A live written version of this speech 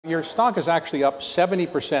Your stock is actually up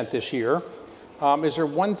 70% this year. Is there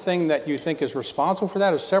one thing that you think is responsible for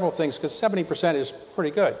that, or several things? Because 70% is pretty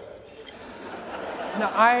good. No,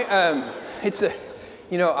 I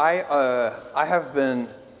have been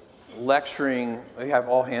lecturing. We have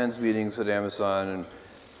all hands meetings at Amazon, and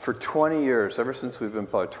for 20 years, ever since we've been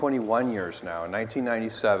public, 21 years now, in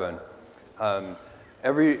 1997,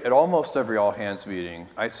 at almost every all hands meeting,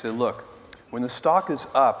 I say, look, when the stock is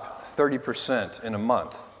up 30% in a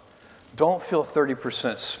month, don't feel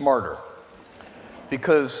 30% smarter.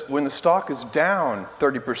 Because when the stock is down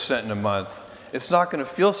 30% in a month, it's not going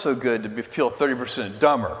to feel so good to feel 30%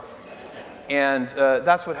 dumber. And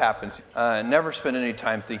that's what happens. Never spend any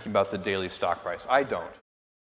time thinking about the daily stock price. I don't.